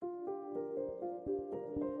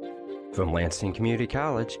From Lansing Community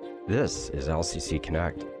College, this is LCC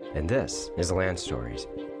Connect, and this is Land Stories,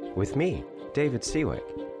 with me, David Seawick.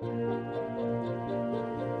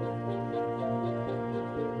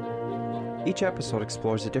 Each episode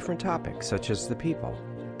explores a different topic, such as the people,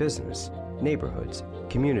 business, neighborhoods,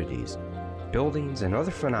 communities, buildings, and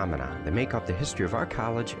other phenomena that make up the history of our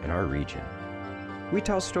college and our region. We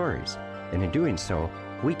tell stories, and in doing so,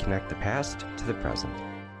 we connect the past to the present.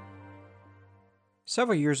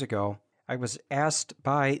 Several years ago, I was asked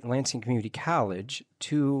by Lansing Community College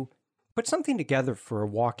to put something together for a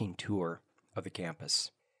walking tour of the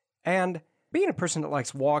campus. And being a person that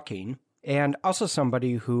likes walking, and also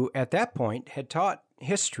somebody who at that point had taught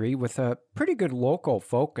history with a pretty good local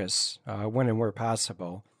focus when and where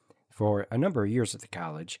possible for a number of years at the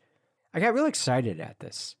college, I got really excited at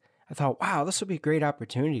this. I thought, wow, this would be a great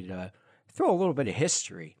opportunity to throw a little bit of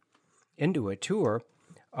history into a tour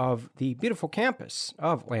of the beautiful campus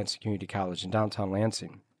of Lansing Community College in downtown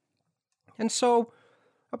Lansing. And so,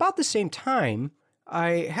 about the same time,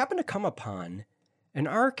 I happened to come upon an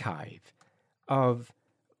archive of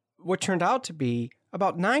what turned out to be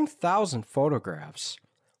about 9,000 photographs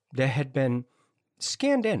that had been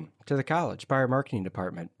scanned in to the college by our marketing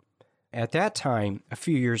department. At that time, a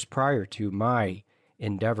few years prior to my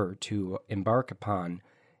endeavor to embark upon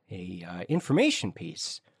a information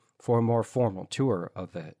piece for a more formal tour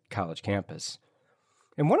of the college campus.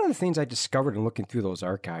 And one of the things I discovered in looking through those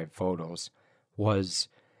archive photos was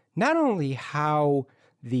not only how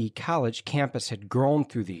the college campus had grown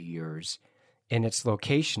through the years in its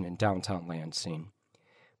location in downtown Lansing,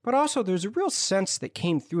 but also there's a real sense that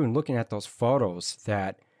came through in looking at those photos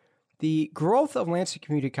that the growth of Lansing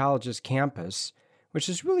Community College's campus, which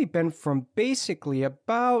has really been from basically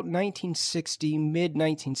about 1960,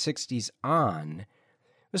 mid-1960s on,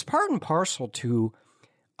 was part and parcel to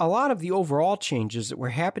a lot of the overall changes that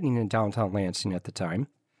were happening in downtown Lansing at the time.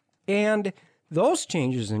 And those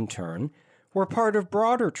changes, in turn, were part of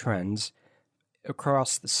broader trends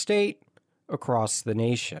across the state, across the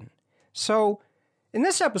nation. So, in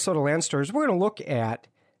this episode of Land Stories, we're going to look at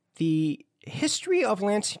the history of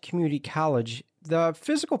Lansing Community College, the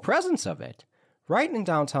physical presence of it, right in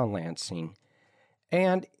downtown Lansing.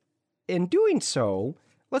 And in doing so,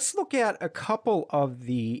 let's look at a couple of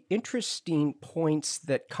the interesting points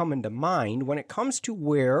that come into mind when it comes to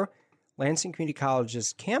where Lansing Community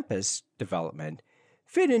College's campus development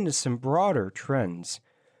fit into some broader trends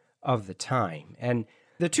of the time. And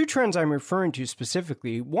the two trends I'm referring to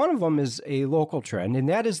specifically, one of them is a local trend, and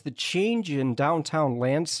that is the change in downtown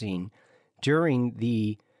Lansing during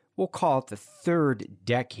the, we'll call it the third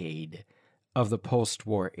decade of the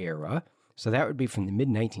post-war era. So that would be from the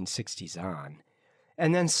mid-1960s on.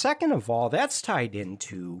 And then second of all, that's tied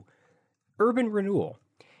into urban renewal.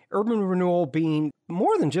 Urban renewal being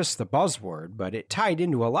more than just the buzzword, but it tied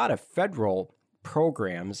into a lot of federal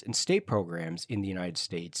programs and state programs in the United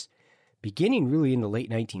States, beginning really in the late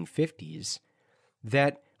 1950s,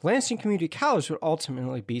 that Lansing Community College would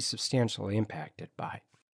ultimately be substantially impacted by.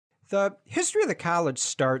 The history of the college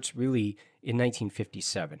starts really in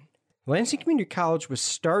 1957. Lansing Community College was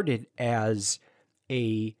started as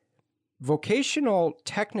a vocational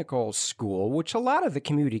technical school, which a lot of the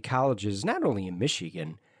community colleges, not only in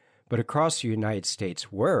Michigan, but across the United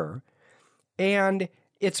States were. And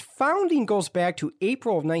its founding goes back to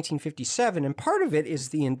April of 1957, and part of it is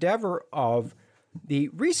the endeavor of the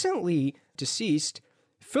recently deceased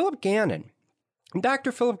Philip Gannon.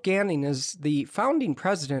 Dr. Philip Gannon is the founding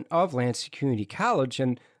president of Lansing Community College,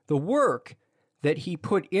 and the work that he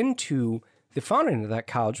put into the founding of that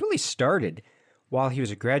college really started while he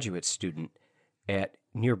was a graduate student at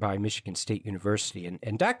nearby Michigan State University.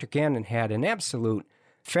 And Dr. Gannon had an absolute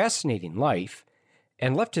fascinating life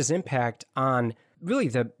and left his impact on really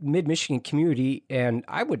the mid-Michigan community, and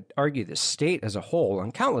I would argue the state as a whole,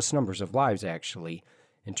 on countless numbers of lives, actually,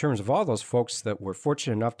 in terms of all those folks that were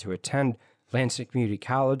fortunate enough to attend Lansing Community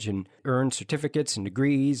College and earn certificates and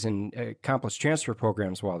degrees and accomplish transfer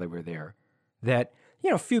programs while they were there, that,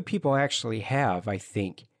 few people actually have, I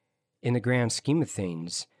think, in the grand scheme of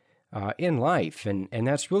things in life. And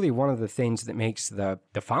that's really one of the things that makes the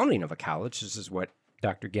founding of a college, this is what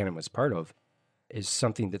Dr. Gannon was part of, is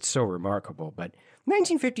something that's so remarkable. But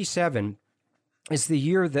 1957 is the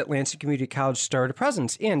year that Lansing Community College started a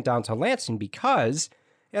presence in downtown Lansing because,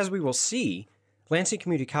 as we will see, Lansing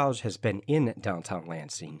Community College has been in downtown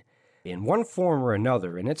Lansing in one form or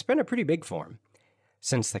another, and it's been a pretty big form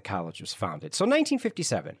since the college was founded. So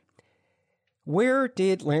 1957. Where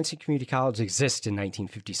did Lansing Community College exist in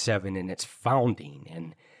 1957 in its founding?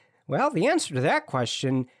 And, well, the answer to that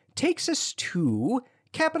question takes us to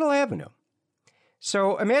Capitol Avenue.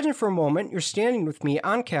 So imagine for a moment you're standing with me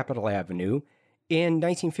on Capitol Avenue in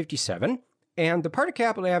 1957, and the part of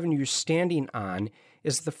Capitol Avenue you're standing on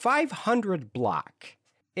is the 500 block.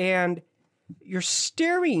 And you're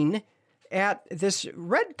staring at this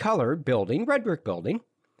red-colored building, red brick building,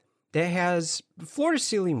 that has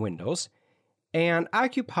floor-to-ceiling windows and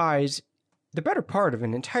occupies the better part of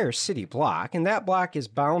an entire city block. And that block is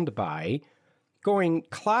bound by, going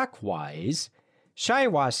clockwise,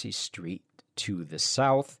 Shiawassee Street to the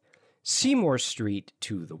south, Seymour Street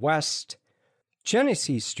to the west,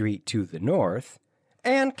 Genesee Street to the north,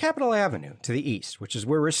 and Capitol Avenue to the east, which is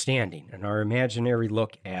where we're standing in our imaginary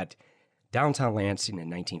look at downtown Lansing in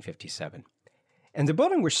 1957. And the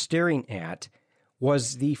building we're staring at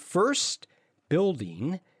was the first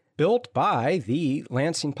building built by the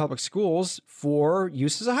Lansing Public Schools for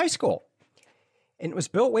use as a high school. And it was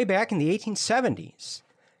built way back in the 1870s.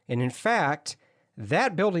 And in fact,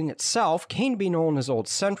 that building itself came to be known as Old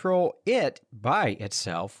Central. It, by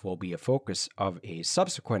itself, will be a focus of a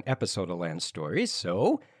subsequent episode of Land Stories.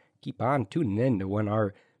 So keep on tuning in to when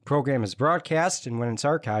our program is broadcast and when it's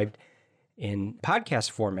archived in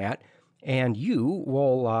podcast format. And you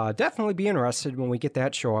will definitely be interested when we get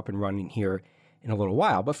that show up and running here in a little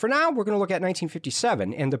while. But for now, we're going to look at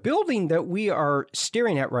 1957. And the building that we are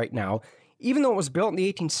staring at right now, even though it was built in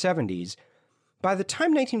the 1870s, by the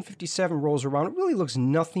time 1957 rolls around, it really looks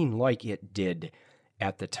nothing like it did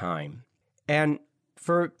at the time. And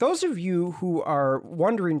for those of you who are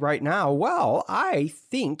wondering right now, well, I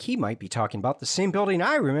think he might be talking about the same building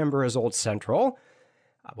I remember as Old Central.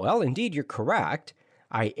 Well, indeed, you're correct.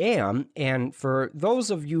 I am. And for those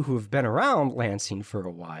of you who have been around Lansing for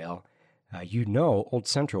a while, you know Old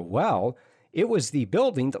Central well. It was the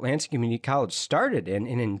building that Lansing Community College started in.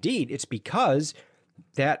 And indeed, it's because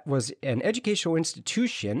that was an educational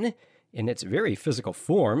institution in its very physical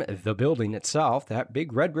form, the building itself, that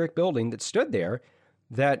big red brick building that stood there,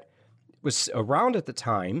 that was around at the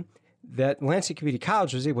time, that Lansing Community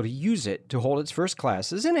College was able to use it to hold its first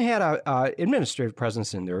classes, and it had an administrative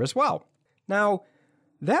presence in there as well. Now,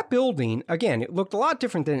 that building, again, it looked a lot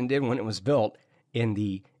different than it did when it was built in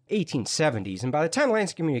the 1870s, and by the time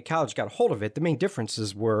Lansing Community College got a hold of it, the main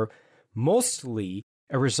differences were mostly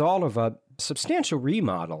a result of a substantial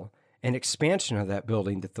remodel and expansion of that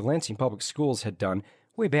building that the Lansing Public Schools had done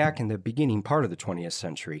way back in the beginning part of the 20th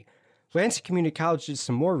century. Lansing Community College did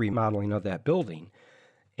some more remodeling of that building.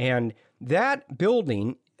 And that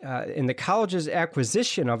building and the college's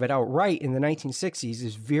acquisition of it outright in the 1960s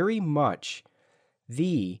is very much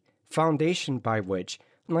the foundation by which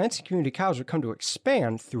Lansing Community College would come to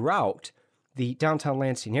expand throughout the downtown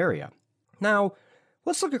Lansing area. Now,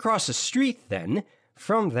 let's look across the street then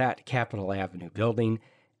from that Capitol Avenue building.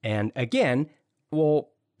 And again, we'll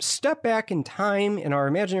step back in time in our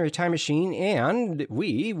imaginary time machine, and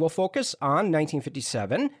we will focus on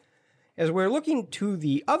 1957. As we're looking to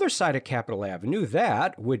the other side of Capitol Avenue,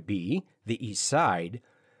 that would be the east side,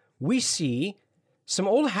 we see some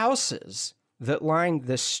old houses that line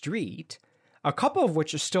the street, a couple of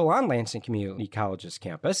which are still on Lansing Community College's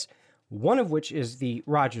campus, one of which is the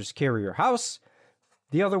Rogers-Carrier House,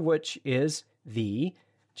 the other which is the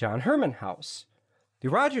John Herrmann House.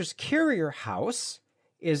 The Rogers-Carrier House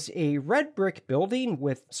is a red brick building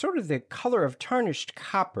with sort of the color of tarnished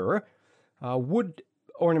copper, wood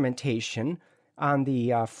ornamentation on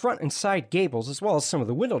the front and side gables, as well as some of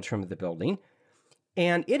the window trim of the building.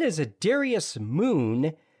 And it is a Darius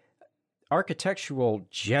Moon architectural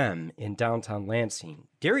gem in downtown Lansing.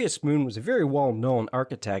 Darius Moon was a very well-known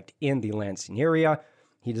architect in the Lansing area.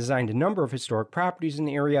 He designed a number of historic properties in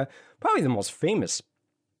the area. Probably the most famous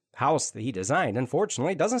house that he designed,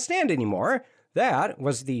 unfortunately, doesn't stand anymore. That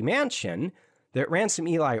was the mansion that Ransom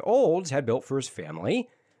Eli Olds had built for his family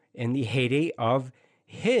in the heyday of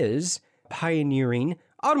his pioneering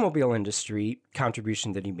automobile industry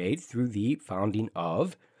contribution that he made through the founding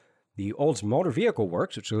of the Olds Motor Vehicle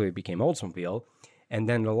Works, which really became Oldsmobile. And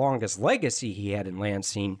then the longest legacy he had in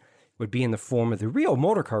Lansing would be in the form of the Rio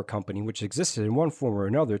Motor Car Company, which existed in one form or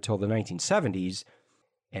another till the 1970s.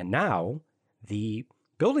 And now, the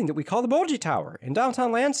building that we call the Bogie Tower in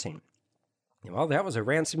downtown Lansing. Well, that was a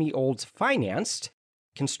Ransom E. Olds financed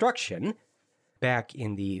construction back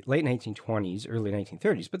in the late 1920s, early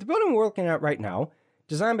 1930s. But the building we're looking at right now,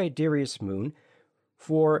 designed by Darius Moon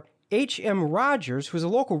for H.M. Rogers, who was a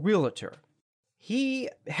local realtor. He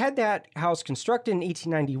had that house constructed in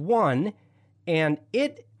 1891, and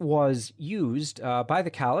it was used by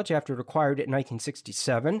the college after it acquired it in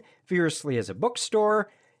 1967, furiously as a bookstore,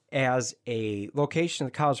 as a location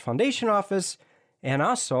of the college foundation office, and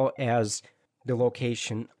also as the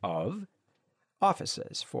location of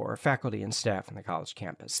offices for faculty and staff on the college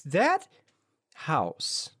campus. That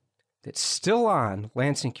house that's still on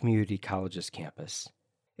Lansing Community College's campus,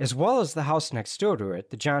 as well as the house next door to it,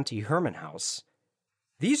 the John T. Herrmann House,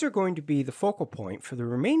 these are going to be the focal point for the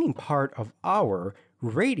remaining part of our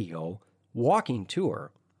radio walking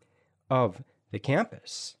tour of the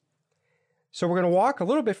campus. So we're going to walk a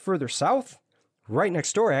little bit further south, right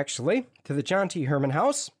next door actually, to the John T. Herrmann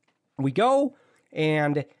House. We go,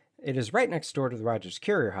 and it is right next door to the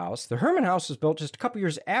Rogers-Carrier House. The Herrmann House was built just a couple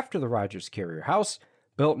years after the Rogers-Carrier House,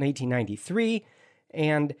 built in 1893,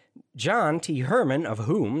 and John T. Herrmann, of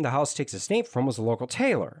whom the house takes its name from, was a local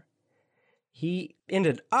tailor. He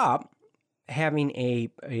ended up having a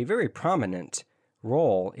very prominent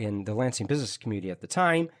role in the Lansing business community at the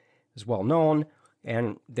time, is well known,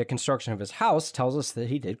 and the construction of his house tells us that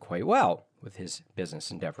he did quite well with his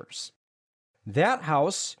business endeavors. That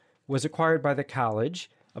house was acquired by the college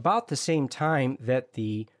about the same time that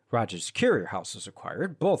the Rogers-Carrier House was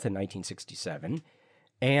acquired, both in 1967,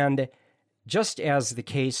 and just as the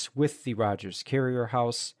case with the Rogers-Carrier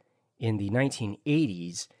House, in the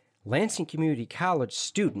 1980s, Lansing Community College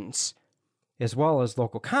students, as well as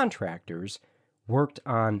local contractors, worked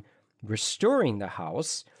on restoring the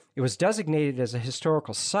house. It was designated as a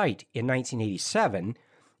historical site in 1987,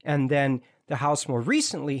 and then the house more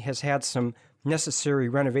recently has had some necessary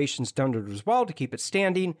renovations done to it as well to keep it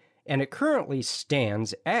standing, and it currently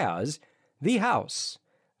stands as the house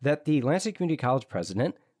that the Lansing Community College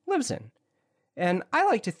president lives in. And I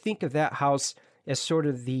like to think of that house as sort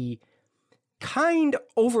of the kind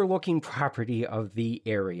overlooking property of the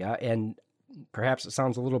area, and perhaps it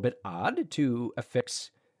sounds a little bit odd to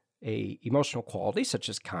affix a emotional quality such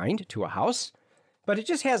as kind to a house, but it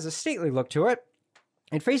just has a stately look to it.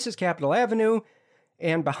 It faces Capitol Avenue,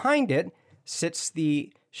 and behind it sits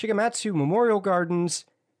the Shigematsu Memorial Gardens,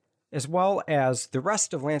 as well as the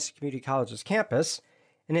rest of Lansing Community College's campus,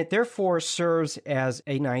 and it therefore serves as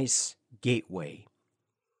a nice gateway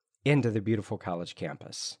into the beautiful college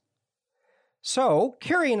campus. So,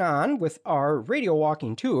 carrying on with our radio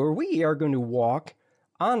walking tour, we are going to walk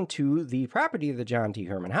onto the property of the John T.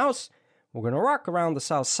 Herrmann House. We're going to walk around the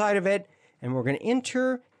south side of it, and we're going to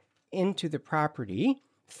enter into the property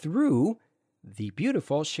through the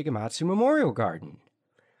beautiful Shigematsu Memorial Garden.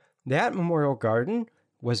 That memorial garden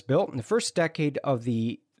was built in the first decade of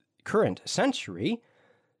the current century,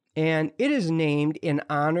 and it is named in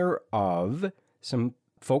honor of some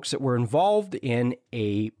folks that were involved in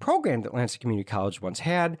a program that Lansing Community College once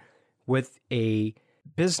had with a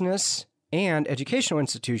business and educational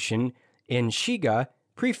institution in Shiga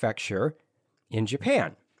Prefecture in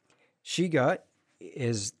Japan. Shiga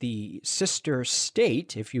is the sister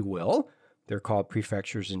state, if you will. They're called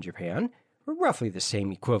prefectures in Japan, or roughly the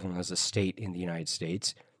same equivalent as a state in the United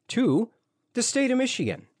States, to the state of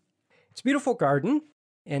Michigan. It's a beautiful garden,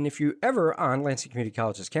 and if you're ever on Lansing Community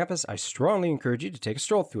College's campus, I strongly encourage you to take a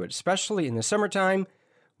stroll through it, especially in the summertime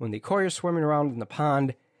when the koi are swimming around in the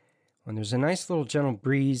pond, when there's a nice little gentle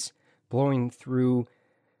breeze blowing through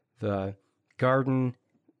the garden,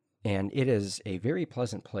 and it is a very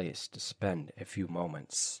pleasant place to spend a few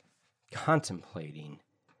moments contemplating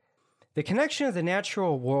the connection of the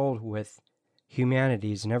natural world with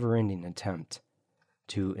humanity's never-ending attempt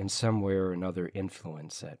to, in some way or another,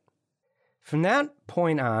 influence it. From that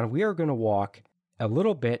point on, we are going to walk a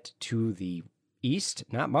little bit to the east,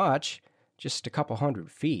 not much, just a couple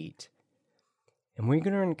hundred feet, and we're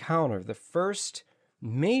going to encounter the first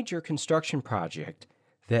major construction project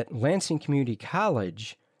that Lansing Community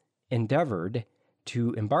College endeavored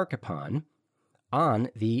to embark upon on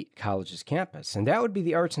the college's campus, and that would be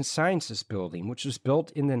the Arts and Sciences building, which was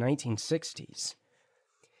built in the 1960s.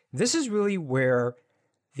 This is really where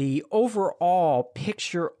the overall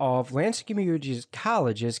picture of Lansing Community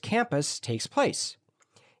College's campus takes place,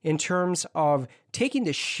 in terms of taking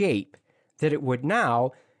the shape that it would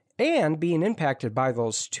now and being impacted by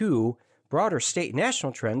those two broader state and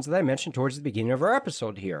national trends that I mentioned towards the beginning of our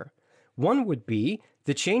episode here. One would be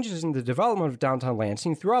the changes in the development of downtown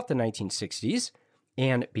Lansing throughout the 1960s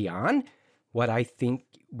and beyond, what I think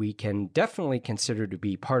we can definitely consider to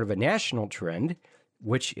be part of a national trend,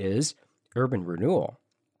 which is urban renewal.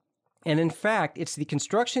 And in fact, it's the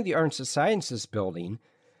construction of the Arts and Sciences building,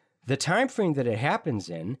 the time frame that it happens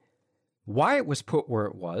in, why it was put where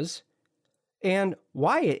it was, and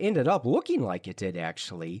why it ended up looking like it did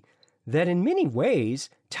actually, that in many ways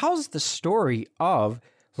tells the story of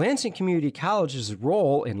Lansing Community College's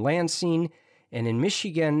role in Lansing and in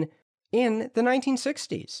Michigan in the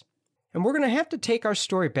 1960s. And we're going to have to take our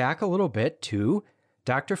story back a little bit to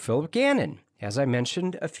Dr. Philip Gannon, as I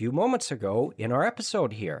mentioned a few moments ago in our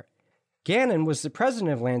episode here. Gannon was the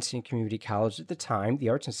president of Lansing Community College at the time the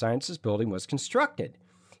Arts and Sciences building was constructed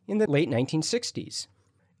in the late 1960s.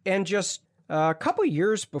 And just a couple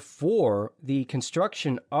years before the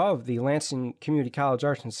construction of the Lansing Community College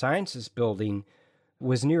Arts and Sciences building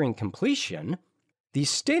was nearing completion, the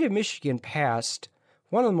state of Michigan passed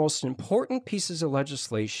one of the most important pieces of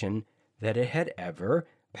legislation that it had ever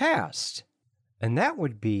passed. And that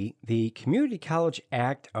would be the Community College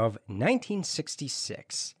Act of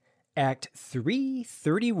 1966, Act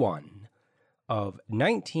 331 of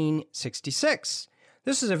 1966.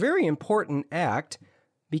 This is a very important act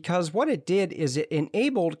because what it did is it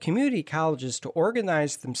enabled community colleges to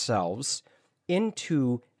organize themselves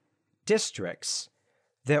into districts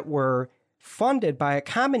that were funded by a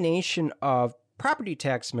combination of property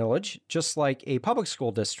tax millage, just like a public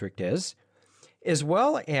school district is, as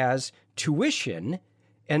well as tuition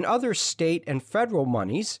and other state and federal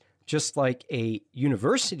monies, just like a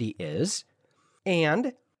university is.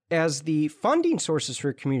 And as the funding sources for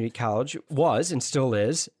a community college was, and still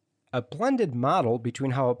is, a blended model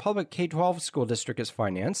between how a public K-12 school district is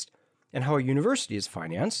financed and how a university is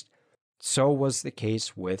financed, so was the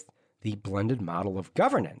case with the blended model of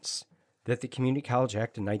governance that the Community College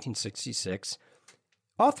Act of 1966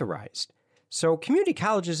 authorized. So community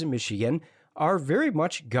colleges in Michigan are very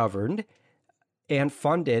much governed and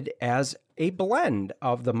funded as a blend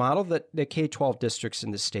of the model that the K-12 districts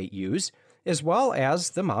in the state use, as well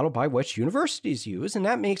as the model by which universities use. And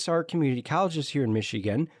that makes our community colleges here in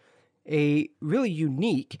Michigan a really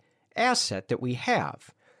unique asset that we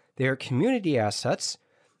have. They are community assets,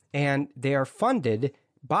 and they are funded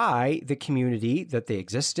by the community that they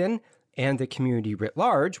exist in and the community writ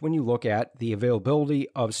large when you look at the availability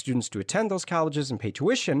of students to attend those colleges and pay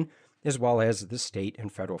tuition, as well as the state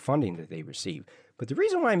and federal funding that they receive. But the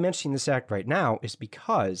reason why I'm mentioning this act right now is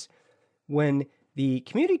because when the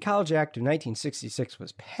Community College Act of 1966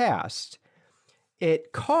 was passed,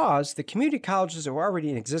 it caused the community colleges that were already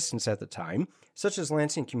in existence at the time, such as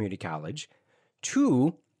Lansing Community College,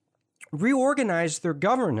 to reorganize their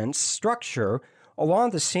governance structure along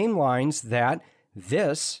the same lines that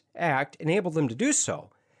this act enabled them to do so.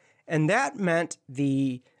 And that meant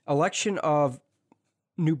the election of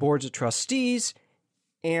new boards of trustees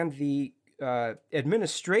and the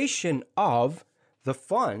administration of the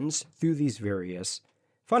funds through these various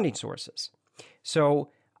funding sources. So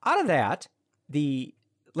out of that, the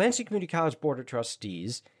Lansing Community College Board of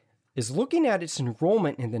Trustees is looking at its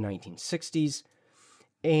enrollment in the 1960s,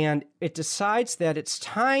 and it decides that it's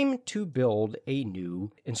time to build a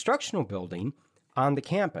new instructional building on the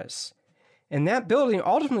campus. And that building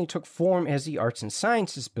ultimately took form as the Arts and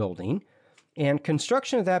Sciences building, and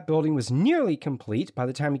construction of that building was nearly complete by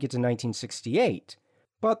the time we get to 1968.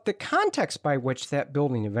 But the context by which that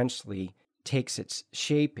building eventually takes its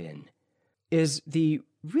shape in is the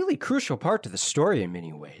really crucial part to the story in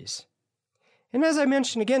many ways. And as I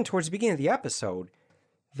mentioned again towards the beginning of the episode,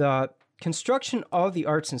 the construction of the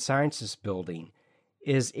Arts and Sciences building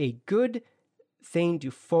is a good thing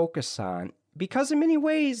to focus on because in many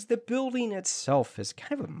ways the building itself is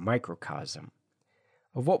kind of a microcosm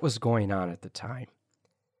of what was going on at the time.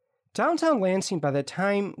 Downtown Lansing, by the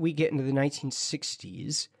time we get into the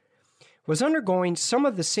 1960s, was undergoing some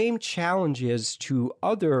of the same challenges to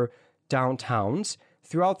other downtowns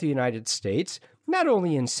throughout the United States, not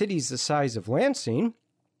only in cities the size of Lansing,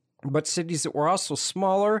 but cities that were also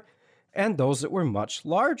smaller and those that were much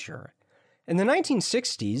larger. In the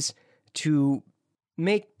 1960s, to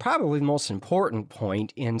make probably the most important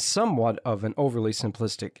point in somewhat of an overly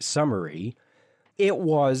simplistic summary, it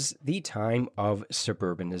was the time of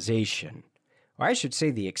suburbanization. Or I should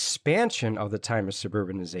say the expansion of the time of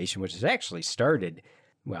suburbanization, which has actually started,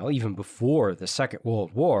 well, even before the Second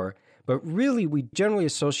World War, but really we generally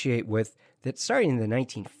associate with that starting in the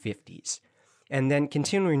 1950s and then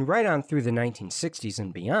continuing right on through the 1960s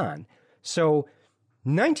and beyond. So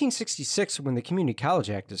 1966, when the Community College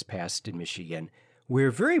Act is passed in Michigan,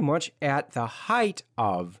 we're very much at the height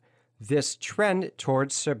of this trend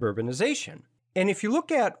towards suburbanization. And if you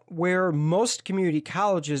look at where most community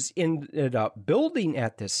colleges ended up building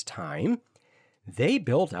at this time, they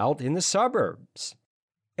built out in the suburbs.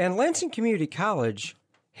 And Lansing Community College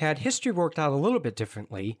had history worked out a little bit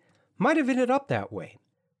differently, might have ended up that way.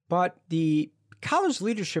 But the college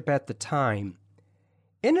leadership at the time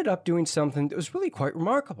ended up doing something that was really quite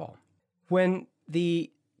remarkable. When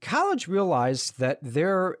the college realized that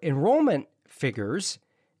their enrollment figures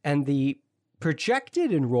and the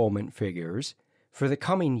projected enrollment figures for the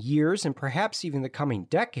coming years and perhaps even the coming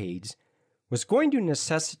decades was going to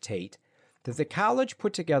necessitate that the college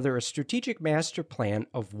put together a strategic master plan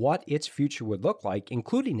of what its future would look like,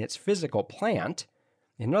 including its physical plant.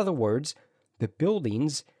 In other words, the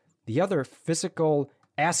buildings, the other physical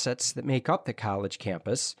assets that make up the college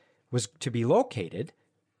campus was to be located.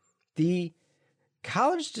 The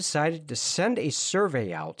college decided to send a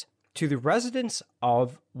survey out to the residents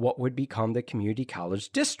of what would become the community college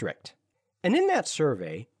district. And in that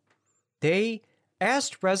survey, they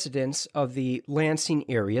asked residents of the Lansing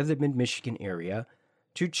area, the mid-Michigan area,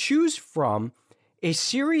 to choose from a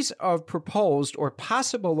series of proposed or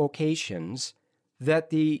possible locations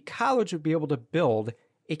that the college would be able to build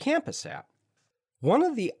a campus at. One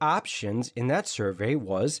of the options in that survey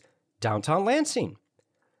was downtown Lansing.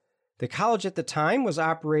 The college at the time was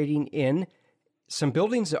operating in some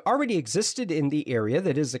buildings that already existed in the area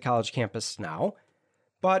that is the college campus now,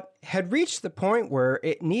 but had reached the point where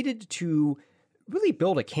it needed to really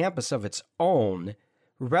build a campus of its own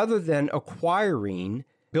rather than acquiring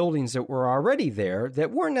buildings that were already there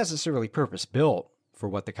that weren't necessarily purpose-built for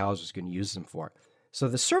what the college was going to use them for. So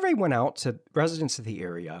the survey went out to residents of the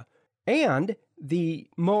area, and the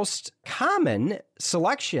most common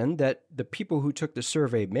selection that the people who took the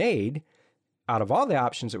survey made out of all the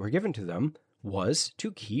options that were given to them was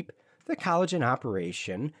to keep the college in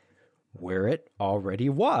operation where it already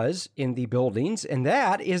was in the buildings, and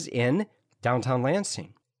that is in downtown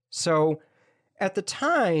Lansing. So at the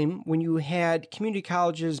time when you had community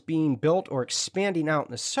colleges being built or expanding out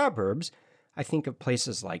in the suburbs, I think of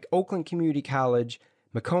places like Oakland Community College,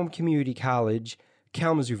 Macomb Community College,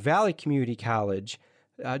 Kalamazoo Valley Community College,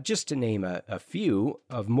 just to name a few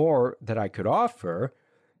of more that I could offer.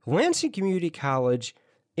 Lansing Community College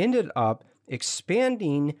ended up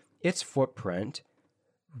expanding its footprint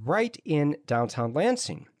right in downtown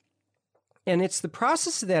Lansing. And it's the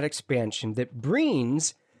process of that expansion that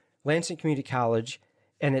brings Lansing Community College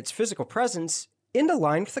and its physical presence into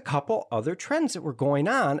line with a couple other trends that were going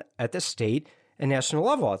on at the state and national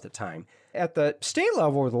level at the time. At the state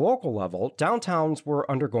level or the local level, downtowns were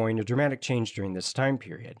undergoing a dramatic change during this time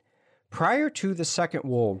period. Prior to the Second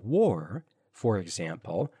World War, for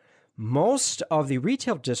example, most of the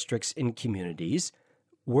retail districts in communities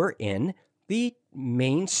were in the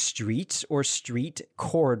main streets or street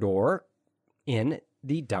corridor in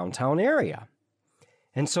the downtown area.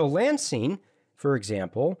 And so Lansing, for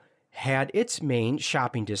example, had its main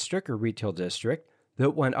shopping district or retail district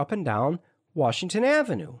that went up and down Washington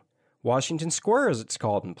Avenue, Washington Square as it's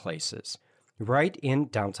called in places, right in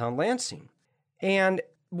downtown Lansing. And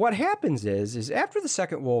what happens is after the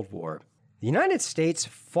Second World War, the United States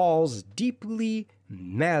falls deeply,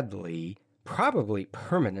 madly, probably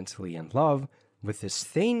permanently in love with this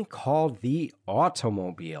thing called the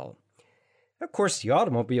automobile. Of course, the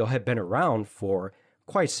automobile had been around for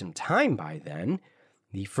quite some time by then.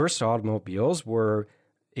 The first automobiles were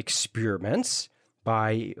experiments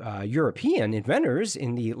by European inventors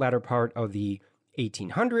in the latter part of the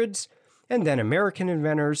 1800s, and then American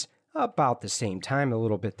inventors about the same time, a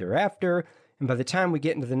little bit thereafter. And by the time we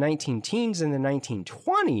get into the 19-teens and the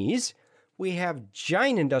 1920s, we have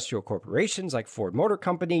giant industrial corporations like Ford Motor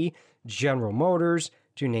Company, General Motors,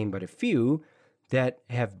 to name but a few, that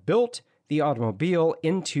have built the automobile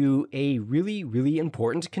into a really, really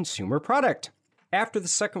important consumer product. After the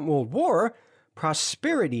Second World War,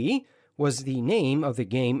 prosperity was the name of the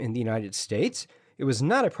game in the United States. It was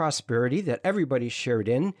not a prosperity that everybody shared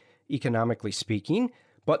in, economically speaking,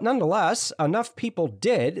 but nonetheless, enough people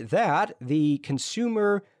did that the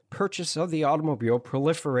consumer purchase of the automobile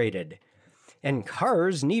proliferated. And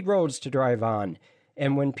cars need roads to drive on.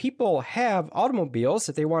 And when people have automobiles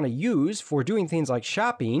that they want to use for doing things like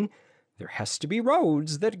shopping, there has to be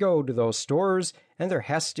roads that go to those stores, and there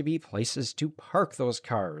has to be places to park those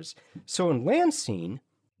cars. So in Lansing,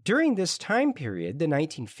 during this time period, the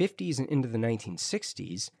 1950s and into the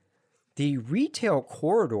 1960s, the retail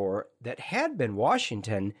corridor that had been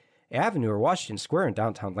Washington Avenue or Washington Square in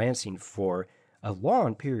downtown Lansing for a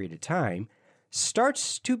long period of time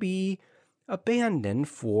starts to be abandoned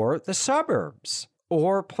for the suburbs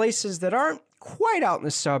or places that aren't quite out in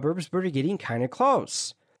the suburbs but are getting kind of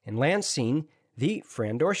close. In Lansing, the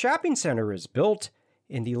Frandor Shopping Center is built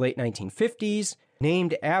in the late 1950s,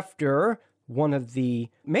 named after one of the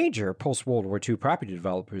major post-World War II property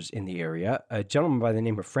developers in the area, a gentleman by the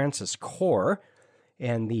name of Francis Core.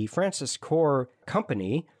 And the Francis Core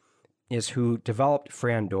Company is who developed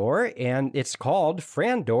Frandor, and it's called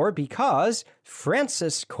Frandor because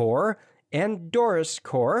Francis Core and Doris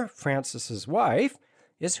Core, Francis's wife,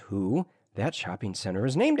 is who that shopping center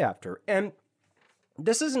is named after. And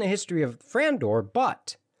this isn't a history of Frandor,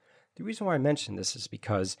 but the reason why I mention this is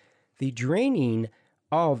because the draining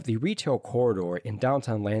of the retail corridor in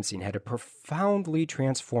downtown Lansing had a profoundly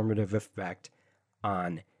transformative effect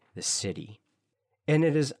on the city. And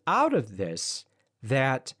it is out of this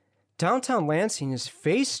that downtown Lansing is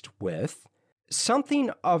faced with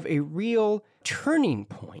something of a real turning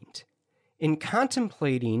point in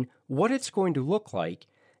contemplating what it's going to look like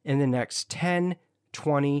in the next 10,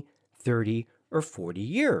 20, 30, or 40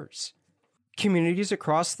 years. Communities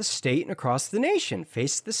across the state and across the nation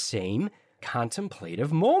face the same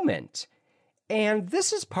contemplative moment. And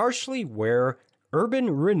this is partially where urban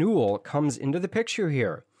renewal comes into the picture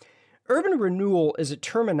here. Urban renewal is a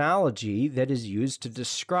terminology that is used to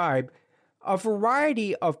describe a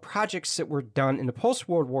variety of projects that were done in the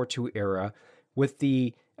post-World War II era with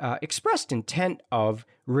the expressed intent of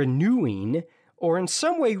renewing or in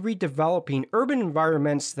some way redeveloping urban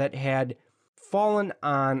environments that had fallen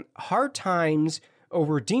on hard times or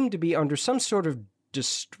were deemed to be under some sort of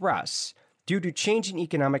distress due to changing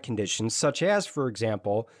economic conditions, such as, for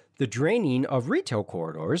example, the draining of retail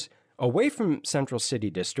corridors away from central city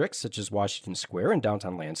districts, such as Washington Square and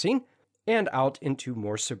downtown Lansing, and out into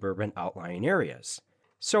more suburban outlying areas.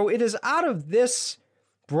 So it is out of this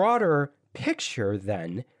broader picture,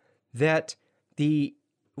 then, that the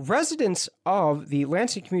residents of the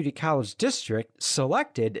Lansing Community College District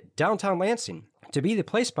selected downtown Lansing to be the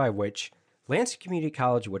place by which Lansing Community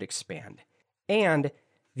College would expand. And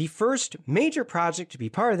the first major project to be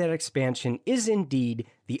part of that expansion is indeed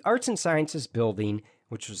the Arts and Sciences Building,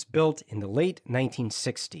 which was built in the late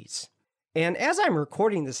 1960s. And as I'm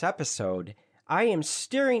recording this episode, I am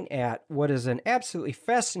staring at what is an absolutely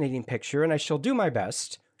fascinating picture, and I shall do my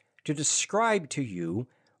best to describe to you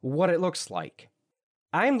what it looks like.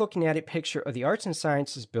 I'm looking at a picture of the Arts and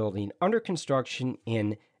Sciences Building under construction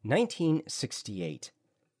in 1968.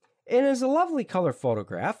 It is a lovely color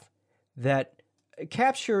photograph that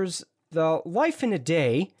captures the life in a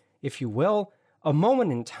day, if you will, a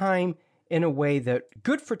moment in time in a way that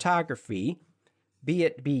good photography, be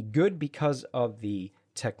it be good because of the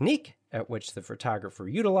technique at which the photographer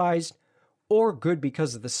utilized, or good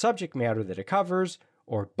because of the subject matter that it covers,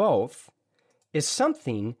 or both, is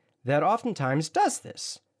something that oftentimes does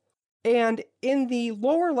this. And in the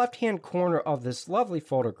lower left-hand corner of this lovely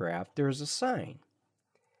photograph, there is a sign.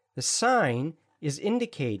 The sign is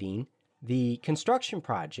indicating the construction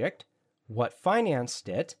project, what financed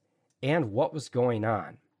it, and what was going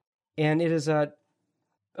on. And it is a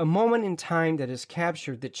moment in time that is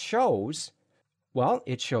captured that shows, well,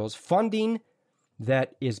 it shows funding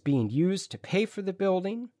that is being used to pay for the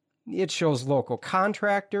building. It shows local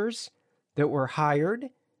contractors that were hired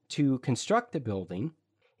to construct the building.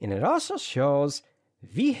 And it also shows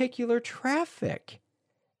vehicular traffic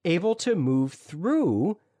able to move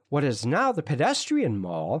through what is now the pedestrian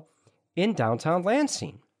mall in downtown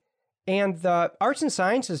Lansing. And the Arts and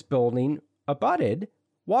Sciences Building abutted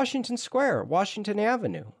Washington Square, Washington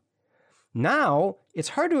Avenue. Now, it's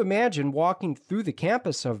hard to imagine walking through the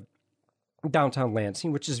campus of downtown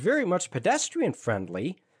Lansing, which is very much pedestrian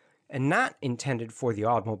friendly and not intended for the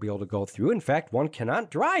automobile to go through. In fact, one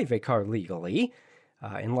cannot drive a car legally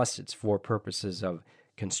unless it's for purposes of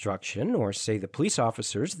construction or, say, the police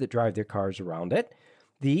officers that drive their cars around it,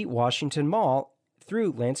 the Washington Mall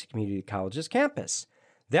through Lansing Community College's campus.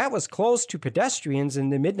 That was closed to pedestrians in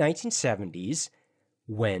the mid-1970s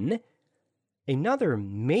when another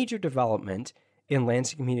major development in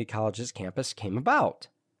Lansing Community College's campus came about.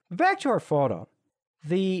 Back to our photo.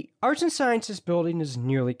 The Arts and Sciences Building is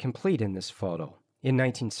nearly complete in this photo in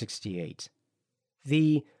 1968.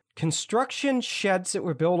 The construction sheds that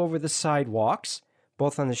were built over the sidewalks,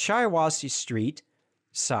 both on the Shiawassee Street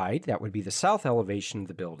side, that would be the south elevation of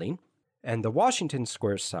the building, and the Washington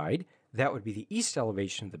Square side, that would be the east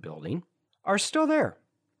elevation of the building, are still there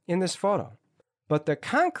in this photo. But the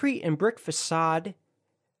concrete and brick facade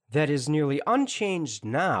that is nearly unchanged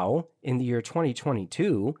now in the year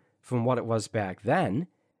 2022 from what it was back then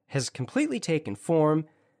has completely taken form.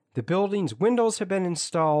 The building's windows have been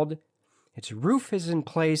installed, its roof is in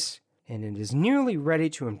place, and it is nearly ready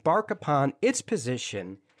to embark upon its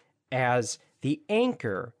position as the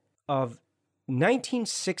anchor of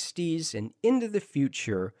 1960s and into the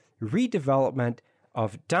future redevelopment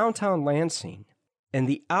of downtown Lansing and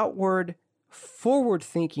the outward,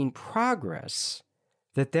 forward-thinking progress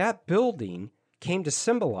that that building came to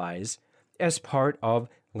symbolize as part of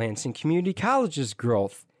Lansing Community College's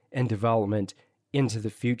growth and development into the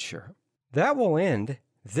future. That will end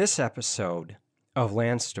this episode of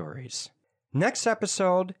Land Stories. Next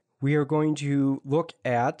episode, we are going to look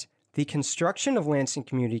at the construction of Lansing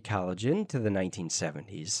Community College into the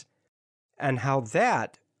 1970s and how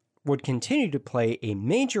that would continue to play a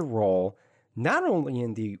major role not only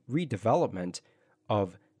in the redevelopment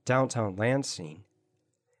of downtown Lansing,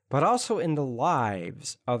 but also in the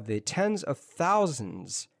lives of the tens of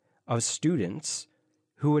thousands of students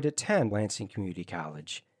who would attend Lansing Community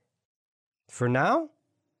College. For now,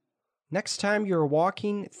 next time you're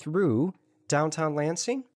walking through downtown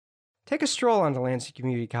Lansing, take a stroll on the Lansing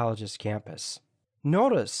Community College's campus.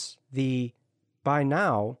 Notice the, by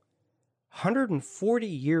now, 140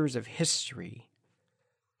 years of history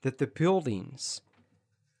that the buildings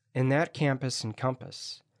in that campus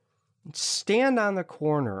encompass. Stand on the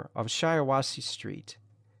corner of Shiawassee Street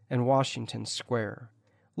and Washington Square.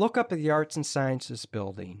 Look up at the Arts and Sciences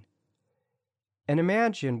building and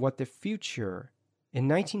imagine what the future in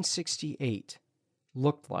 1968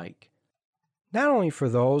 looked like. Not only for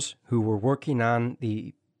those who were working on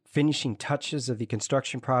the finishing touches of the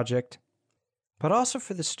construction project, but also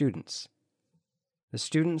for the students. The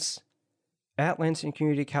students at Lansing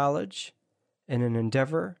Community College in an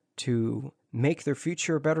endeavor to make their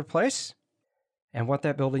future a better place, and what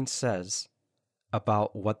that building says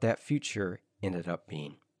about what that future ended up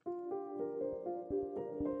being.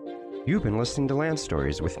 You've been listening to Land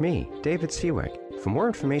Stories with me, David Seawick. For more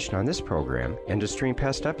information on this program and to stream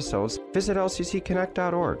past episodes, visit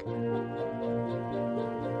lccconnect.org.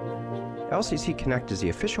 LCC Connect is the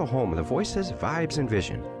official home of the voices, vibes, and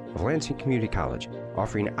vision of Lansing Community College,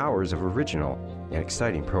 offering hours of original and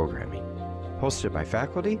exciting programming. Hosted by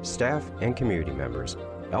faculty, staff, and community members,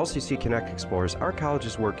 LCC Connect explores our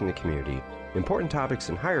college's work in the community, important topics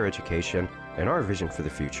in higher education, and our vision for the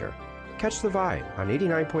future. Catch the Vibe on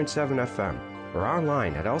 89.7 FM or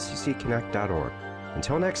online at lccconnect.org.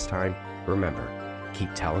 Until next time, remember,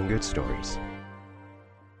 keep telling good stories.